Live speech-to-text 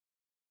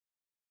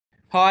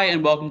Hi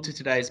and welcome to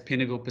today's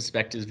Pinnacle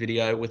Perspectives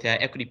video with our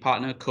equity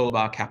partner,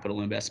 Coolabah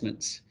Capital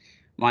Investments.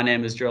 My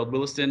name is Gerald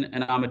Willeston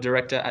and I'm a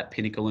director at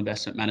Pinnacle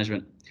Investment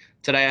Management.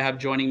 Today I have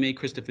joining me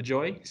Christopher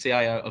Joye,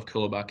 CIO of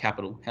Coolabah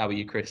Capital. How are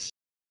you, Chris?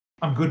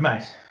 I'm good,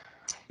 mate.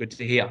 Good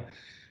to hear.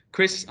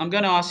 Chris, I'm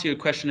going to ask you a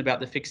question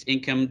about the fixed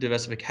income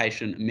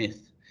diversification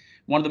myth.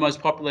 One of the most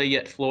popular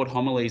yet flawed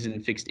homilies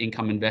in fixed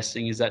income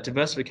investing is that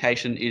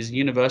diversification is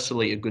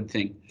universally a good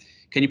thing.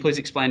 Can you please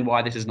explain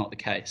why this is not the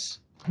case?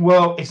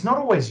 Well, it's not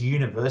always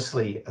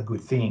universally a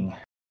good thing,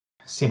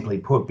 simply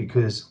put,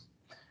 because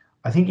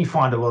I think you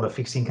find a lot of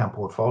fixed income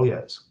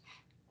portfolios,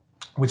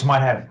 which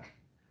might have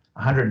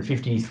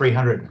 150,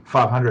 300,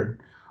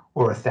 500,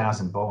 or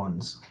 1,000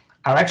 bonds,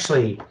 are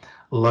actually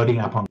loading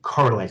up on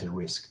correlated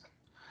risk.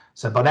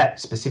 So by that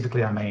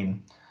specifically, I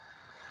mean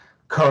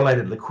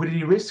correlated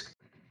liquidity risk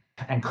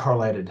and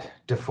correlated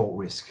default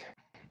risk.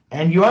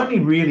 And you only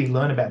really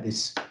learn about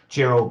this,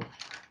 Gerald,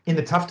 in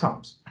the tough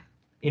times,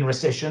 in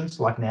recessions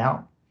like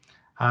now,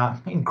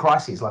 in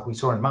crises like we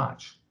saw in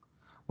March.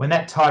 When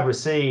that tide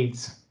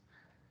recedes,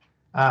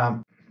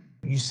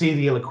 you see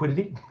the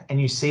illiquidity and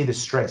you see the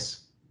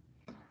stress.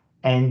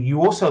 And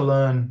you also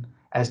learn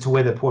as to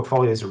whether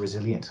portfolios are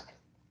resilient.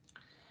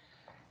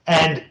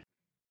 And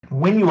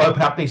when you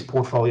open up these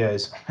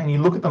portfolios and you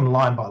look at them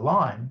line by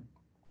line,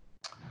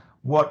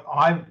 what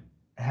I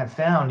have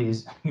found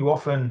is you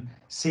often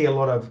see a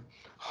lot of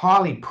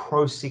highly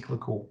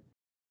pro-cyclical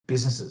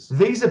businesses.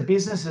 These are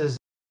businesses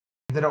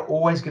that are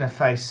always going to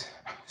face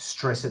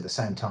stress at the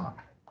same time.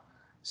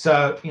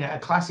 So, a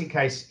classic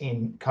case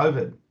in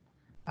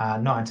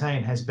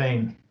COVID-19 has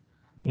been,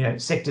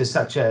 sectors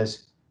such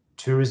as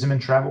tourism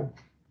and travel,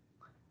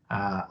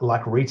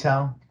 like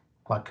retail,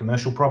 like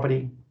commercial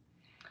property,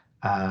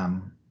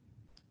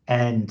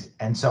 and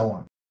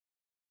so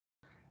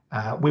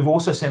on. We've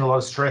also seen a lot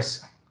of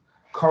stress,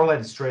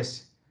 correlated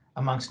stress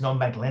amongst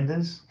non-bank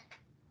lenders,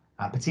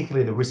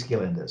 particularly the riskier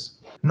lenders,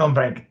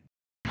 non-bank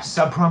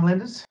subprime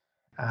lenders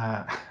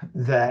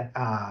that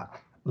are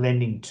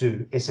lending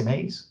to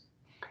SMEs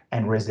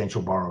and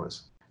residential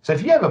borrowers. So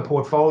if you have a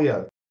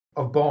portfolio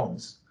of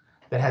bonds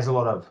that has a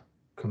lot of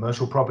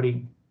commercial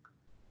property,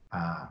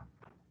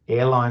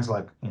 airlines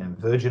like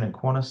Virgin and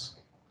Qantas,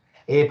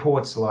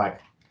 airports like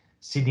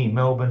Sydney,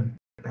 Melbourne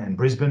and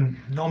Brisbane,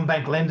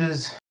 non-bank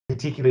lenders,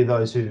 particularly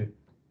those who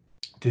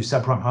do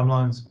subprime home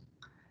loans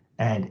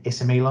and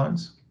SME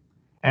loans,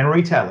 and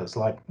retailers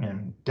like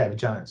David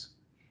Jones,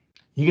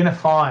 you're going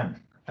to find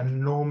an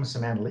enormous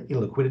amount of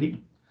illiquidity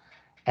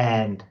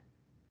and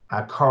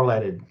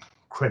correlated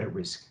credit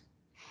risk.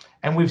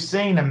 And we've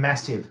seen a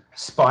massive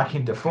spike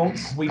in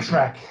defaults. We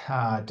track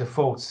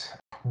defaults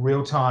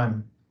real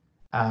time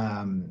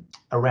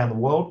around the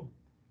world,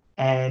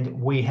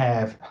 and we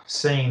have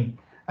seen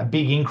a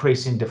big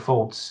increase in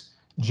defaults,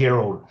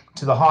 Gerald,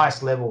 to the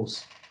highest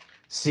levels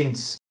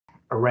since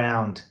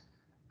around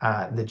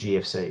the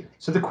GFC.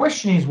 So the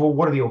question is, well,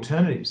 what are the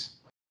alternatives?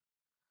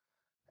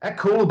 At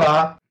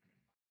Coolabah,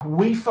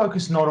 we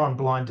focus not on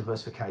blind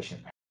diversification.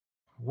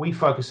 We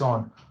focus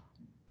on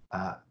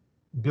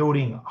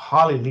building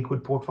highly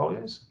liquid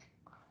portfolios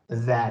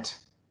that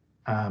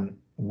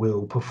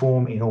will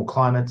perform in all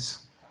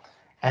climates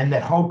and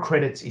that hold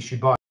credits issued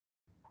by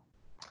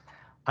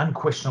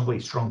unquestionably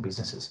strong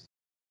businesses.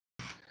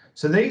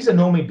 So these are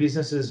normally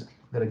businesses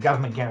that are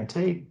government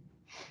guaranteed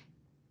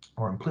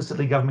or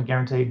implicitly government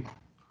guaranteed,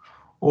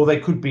 or they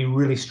could be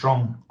really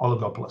strong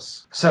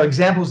oligopolists. So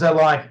examples are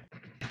like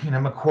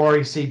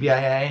Macquarie,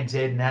 CBA,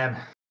 ANZ, NAB,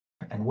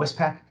 and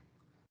Westpac,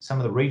 some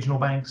of the regional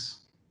banks,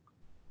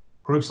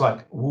 groups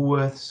like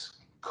Woolworths,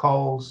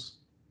 Coles,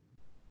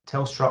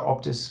 Telstra,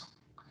 Optus.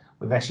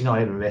 We've actually not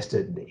ever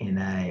invested in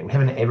we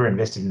haven't ever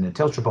invested in a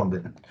Telstra bond,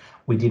 but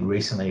we did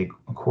recently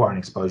acquire an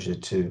exposure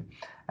to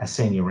a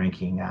senior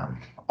ranking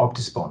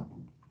Optus bond.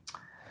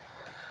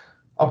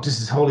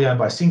 Optus is wholly owned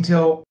by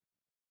Singtel,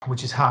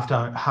 which is half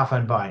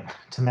owned by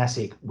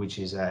Temasek, which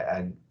is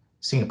a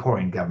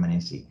Singaporean government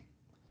entity.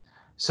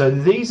 So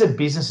these are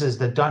businesses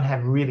that don't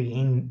have really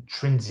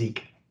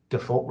intrinsic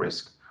default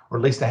risk, or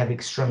at least they have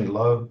extremely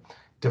low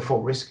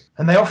default risk.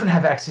 And they often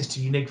have access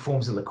to unique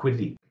forms of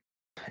liquidity.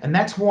 And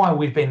that's why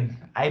we've been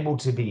able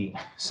to be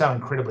so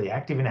incredibly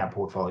active in our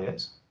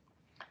portfolios.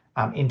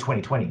 In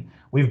 2020,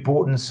 we've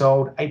bought and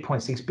sold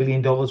 $8.6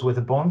 billion worth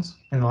of bonds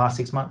in the last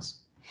 6 months.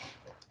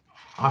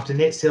 After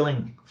net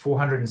selling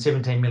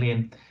 $417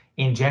 million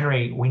in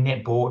January, we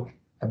net bought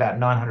about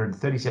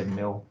 $937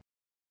 million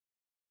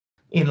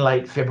in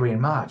late February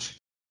and March,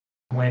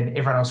 when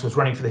everyone else was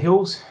running for the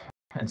hills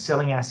and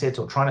selling assets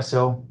or trying to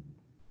sell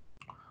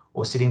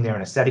or sitting there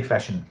in a static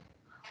fashion.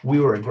 We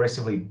were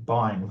aggressively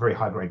buying very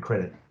high-grade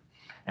credit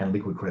and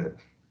liquid credit.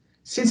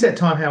 Since that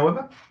time,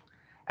 however,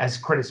 as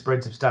credit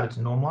spreads have started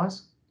to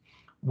normalize,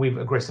 we've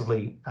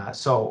aggressively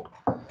sold.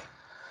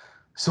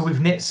 So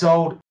we've net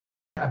sold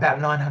about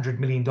 $900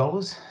 million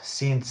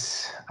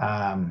since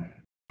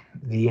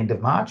the end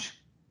of March.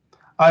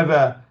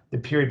 Over the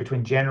period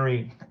between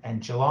January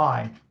and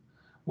July,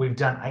 we've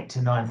done 8,000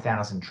 to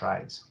 9,000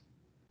 trades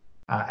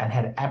and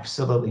had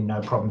absolutely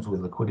no problems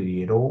with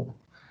liquidity at all.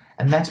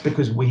 And that's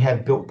because we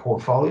have built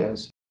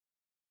portfolios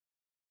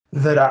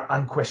that are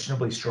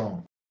unquestionably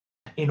strong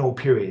in all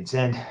periods.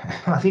 And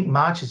I think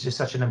March is just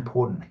such an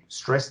important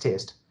stress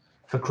test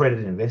for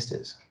accredited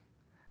investors.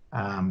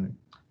 And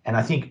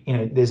I think,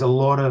 there's a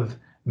lot of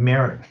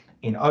merit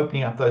in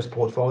opening up those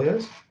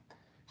portfolios,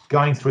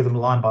 going through them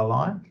line by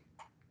line.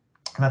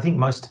 And I think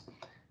most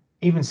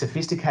even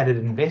sophisticated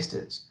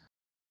investors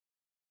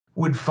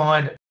would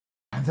find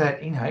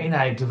that, in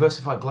a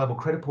diversified global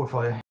credit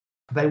portfolio,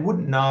 they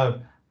wouldn't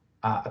know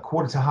a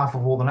quarter to half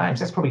of all the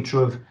names. That's probably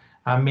true of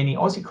many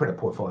Aussie credit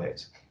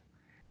portfolios.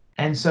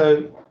 And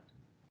so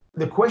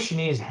the question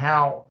is,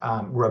 how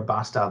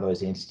robust are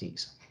those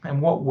entities?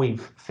 And what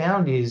we've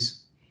found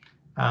is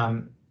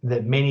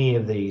that many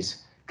of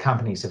these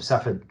companies have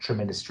suffered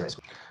tremendous stress.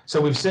 So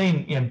we've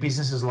seen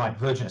businesses like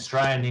Virgin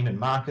Australia, Neiman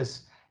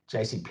Marcus,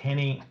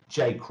 JCPenney,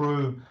 J.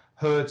 Crew,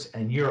 Hertz,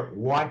 and Europe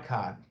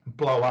Wildcard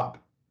blow up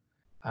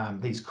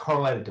these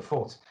correlated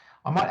defaults.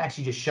 I might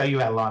actually just show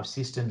you our live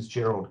systems,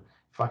 Gerald,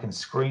 if I can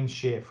screen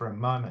share for a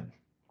moment.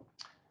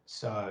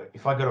 So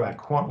if I go to our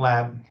quant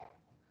lab,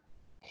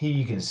 here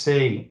you can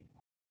see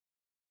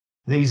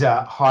these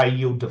are high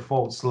yield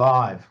defaults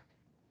live,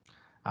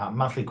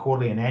 monthly,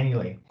 quarterly, and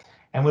annually.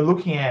 And we're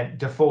looking at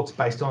defaults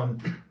based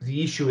on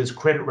the issuer's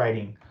credit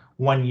rating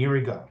 1 year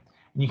ago.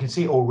 And you can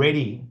see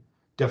already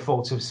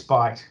defaults have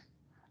spiked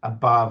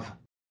above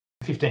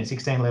 15,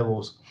 16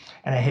 levels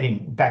and are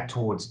heading back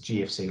towards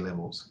GFC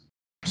levels.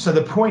 So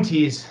the point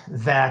is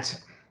that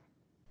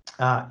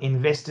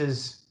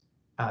investors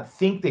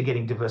think they're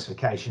getting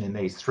diversification in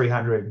these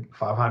 300,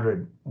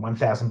 500,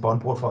 1,000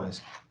 bond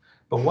portfolios.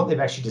 But what they've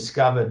actually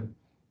discovered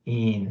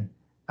in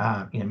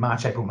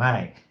March, April,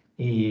 May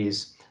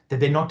is that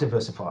they're not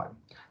diversified.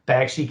 They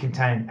actually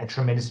contain a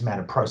tremendous amount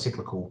of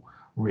pro-cyclical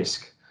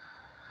risk.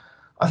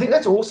 I think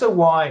that's also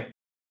why,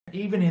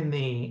 even in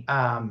the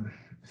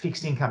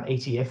fixed income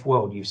ETF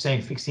world, you've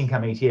seen fixed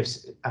income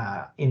ETFs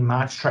in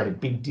March trade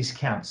at big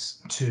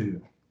discounts to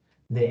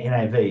their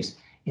NAVs.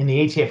 In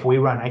the ETF we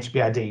run,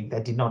 HBRD,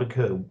 that did not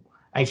occur.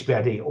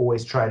 HBRD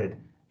always traded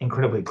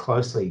incredibly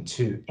closely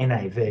to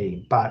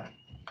NAV. But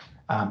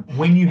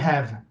when you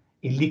have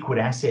illiquid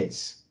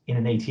assets in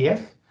an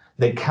ETF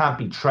that can't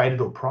be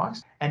traded or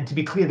priced, and to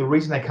be clear, the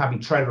reason they can't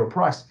be traded or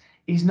priced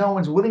is no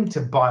one's willing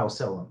to buy or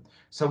sell them.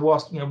 So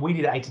whilst we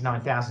did 8,000 to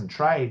 9,000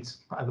 trades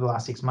over the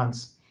last 6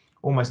 months,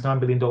 almost $9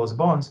 billion of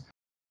bonds,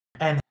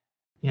 and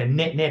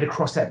net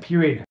across that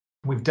period,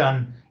 we've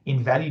done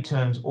in value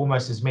terms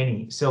almost as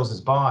many sells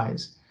as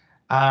buys.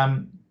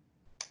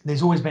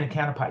 There's always been a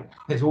counterpart.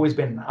 There's always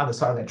been the other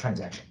side of that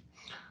transaction.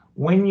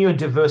 When you're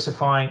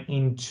diversifying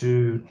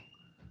into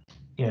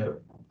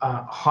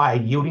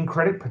higher yielding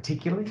credit,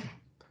 particularly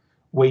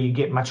where you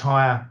get much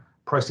higher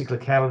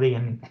pro-cyclicality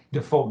and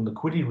default and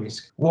liquidity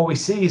risk, what we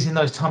see is in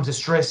those times of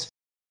stress,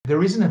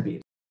 there isn't a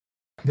bid.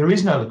 There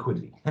is no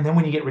liquidity. And then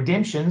when you get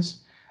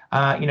redemptions,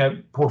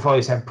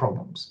 portfolios have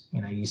problems.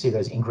 You see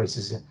those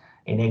increases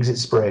in exit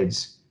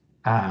spreads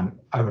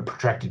over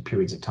protracted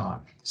periods of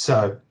time.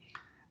 So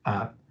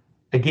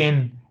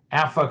again,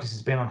 our focus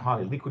has been on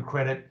highly liquid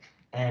credit,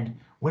 and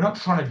we're not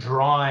trying to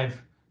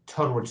drive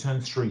total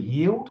returns through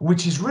yield,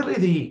 which is really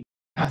the,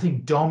 I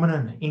think,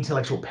 dominant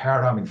intellectual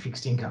paradigm in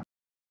fixed income.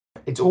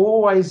 It's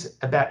always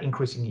about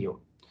increasing yield.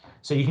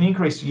 So you can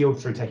increase yield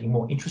through taking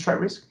more interest rate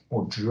risk,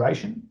 more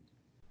duration.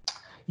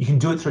 You can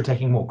do it through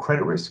taking more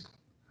credit risk,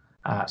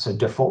 so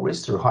default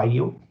risk through high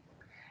yield.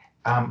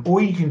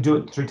 Or you can do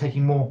it through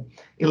taking more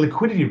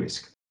illiquidity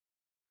risk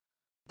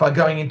by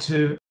going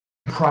into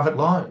private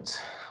loans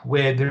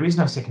where there is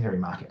no secondary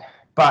market.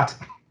 But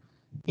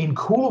in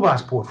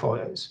Coolabah's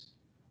portfolios,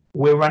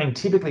 we're running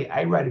typically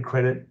A-rated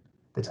credit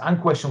that's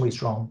unquestionably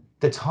strong,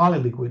 that's highly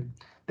liquid,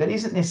 that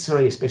isn't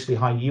necessarily especially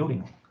high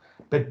yielding.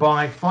 But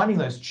by finding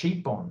those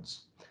cheap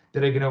bonds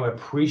that are going to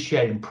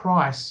appreciate in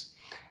price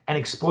and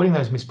exploiting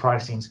those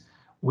mispricings,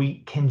 we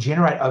can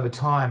generate over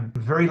time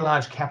very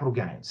large capital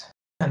gains.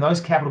 And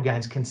those capital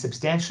gains can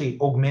substantially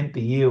augment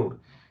the yield.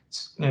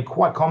 It's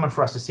quite common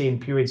for us to see in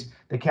periods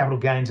the capital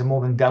gains are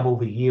more than double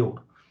the yield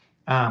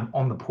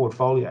on the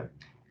portfolio,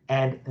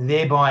 and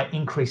thereby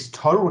increase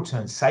total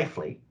returns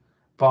safely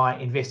by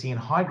investing in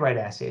high-grade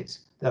assets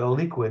that are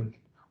liquid,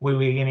 where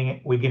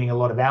we're getting a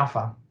lot of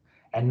alpha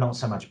and not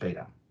so much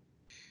beta.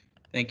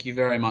 Thank you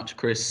very much,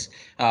 Chris,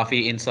 for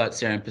your insights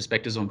there and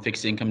perspectives on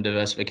fixed income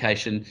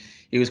diversification.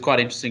 It was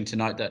quite interesting to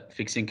note that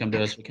fixed income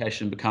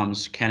diversification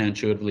becomes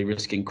counterintuitively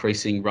risk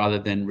increasing rather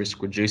than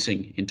risk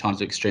reducing in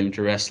times of extreme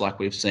duress like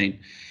we've seen.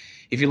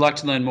 If you'd like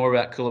to learn more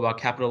about Coolabah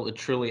Capital, a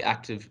truly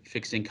active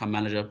fixed income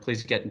manager,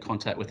 please get in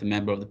contact with a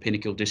member of the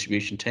Pinnacle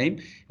distribution team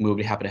and we'll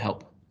be happy to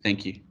help.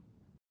 Thank you.